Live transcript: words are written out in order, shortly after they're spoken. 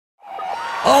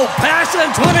Oh, Passion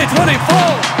 2024!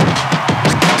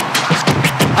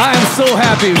 I am so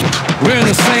happy we're in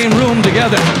the same room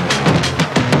together.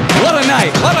 What a night,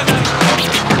 what a night.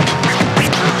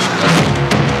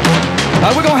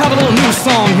 We're gonna have a little new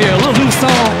song here, a little new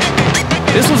song.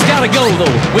 This one's gotta go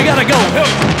though, we gotta go.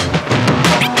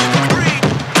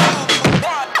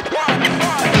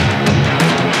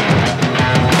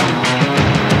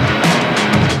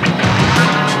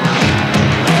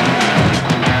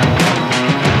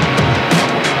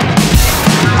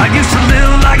 I used to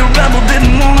live like a rebel,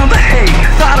 didn't wanna behave.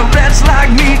 Thought a wretch like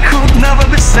me could never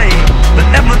be saved. But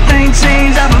everything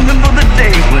changed, I remember the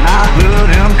day when I heard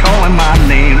him calling my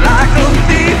name. Like a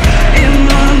thief in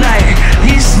the night,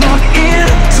 he snuck in,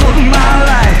 took my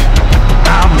life.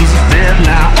 I was dead,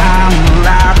 now I'm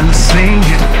alive and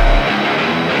singing.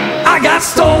 I got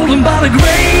stolen by the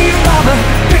grave robber,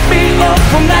 picked me up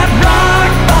from that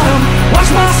rock bottom,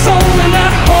 washed my soul in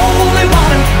that holy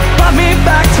water, brought me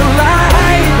back to life.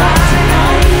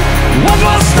 One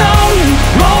more stone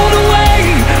rolled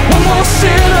away, one more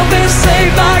sinner been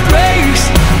saved by grace.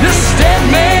 This dead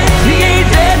man, he ain't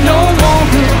dead no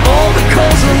longer, all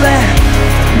because of that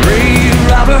grave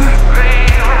robber.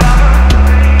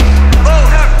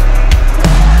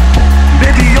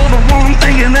 Baby, you're the one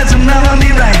thinking that you'll never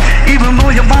be right, even though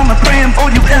your mama praying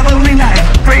for you every night,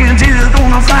 praying Jesus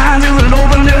gonna find you and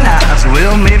open your eyes.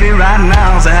 Well, maybe right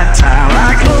now's that time.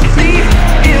 Like a thief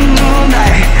in the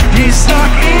night, he snuck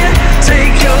in,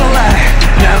 take your life.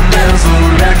 That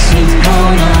resurrection's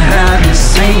gonna have you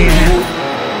singing.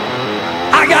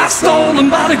 I got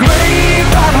stolen by the grave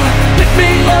robber, picked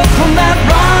me up from that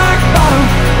rock bottom,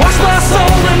 washed my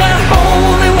soul in that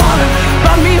holy water,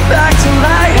 brought me back to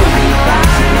life.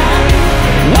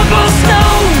 One more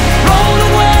stone rolled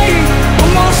away,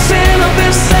 one more sinner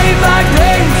been saved by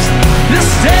grace. This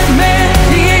dead man,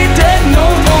 he ain't dead no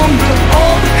longer,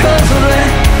 all because of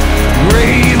that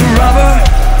grave robber.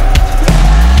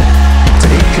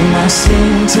 Taking my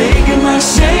sin, taking my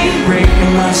shame,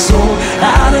 breaking my soul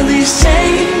out of these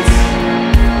chains.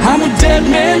 I'm a dead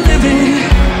man living,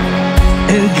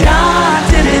 and God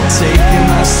did it. Taking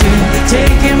my sin,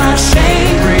 taking my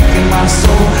shame, breaking my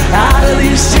soul out of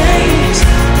these chains.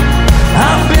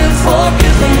 I've been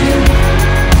forgiven,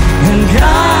 and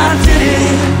God did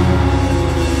it.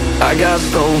 I got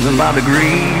stolen by the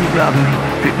grave robber,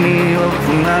 picked me up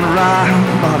from that rock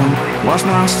bottom, washed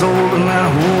my soul in that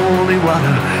holy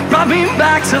water, brought me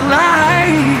back to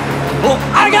life. Oh,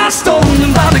 I got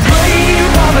stolen by the grave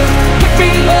robber, picked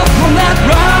me up from that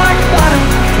rock bottom,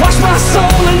 washed my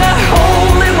soul in that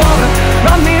holy water,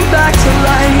 brought me back to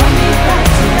life.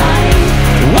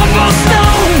 One more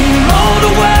stone rolled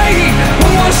away,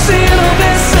 one more sinner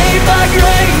been saved by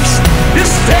grace.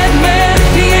 This dead man,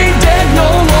 he ain't dead no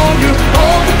longer,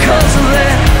 all because of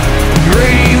that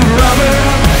grave robber.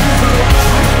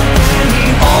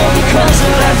 All because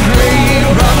of that grave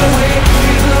robber.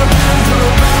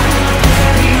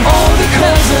 All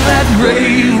because of that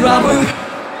grave robber.